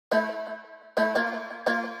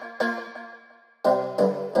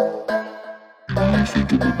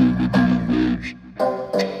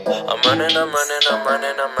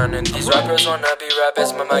I'm running. These rappers wanna be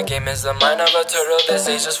rappers, but my game is the mind of a turtle. This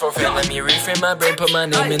ain't just for fame. Let me reframe my brain, put my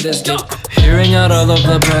name in this game. Hearing out all of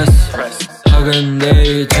the press, hugging,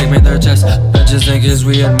 they take me their chest. I just think is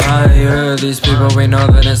we admire these people we know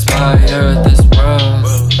that inspire this world.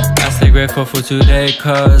 I stay grateful for today,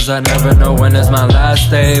 cause I never know when is my last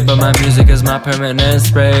day. But my music is my permanent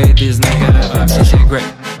spray. These negative vibes, they say great.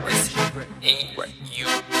 Ain't you.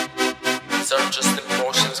 These are just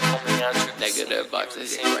emotions coming out you. Negative vibes, they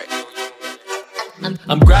say right.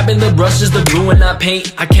 I'm grabbing the brushes, the glue and I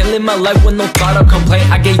paint. I can't live my life with no thought of complaint.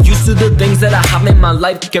 I get used to the things that I have in my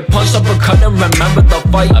life. Get punched up or cut and remember the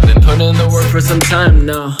fight. I've been putting in the work for some time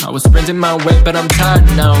now. I was sprinting my way but I'm tired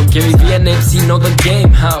now. Garyvee and Nipsey know the game,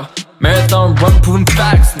 how? Marathon run, proving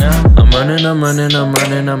facts now. I'm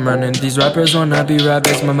running. These rappers wanna be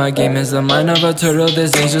rappers, but my game is the mind of a turtle.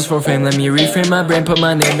 This ain't just for fame. Let me reframe my brain, put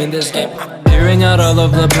my name in this game. Hearing out all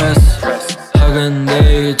of the press, hugging,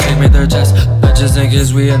 they take me their chest. I just think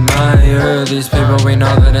is we admire these people we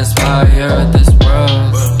know that inspire this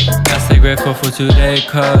world. I stay grateful for today,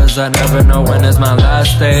 cause I never know when is my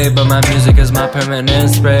last day. But my music is my permanent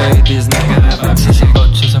spray. These negative vibes,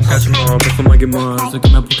 coaches, I'm catching more before I get more. Look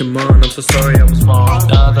at my Pokemon, I'm so sorry I was small.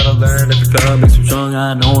 Now that I learned every club makes me strong,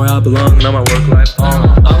 I know where I belong. Now my work life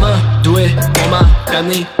on. I'ma do it for my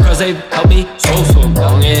family, cause they've helped me so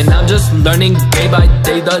long. And I'm just learning day by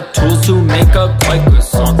day the tools to make a quite good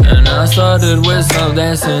song. And I started with some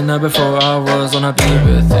dancing now before I was on a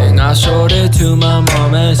bieber thing. I showed it to my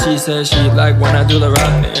mom and she said she like when I do the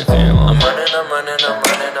rapping thing. I'm running.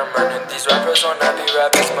 These rappers wanna be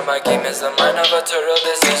rappers, but my game is the mind of a turtle.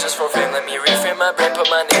 This ain't just for fame. Let me reframe my brain, put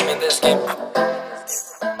my name in this game.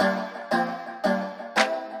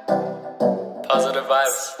 Positive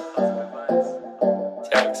vibes.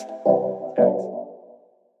 TIAGZ.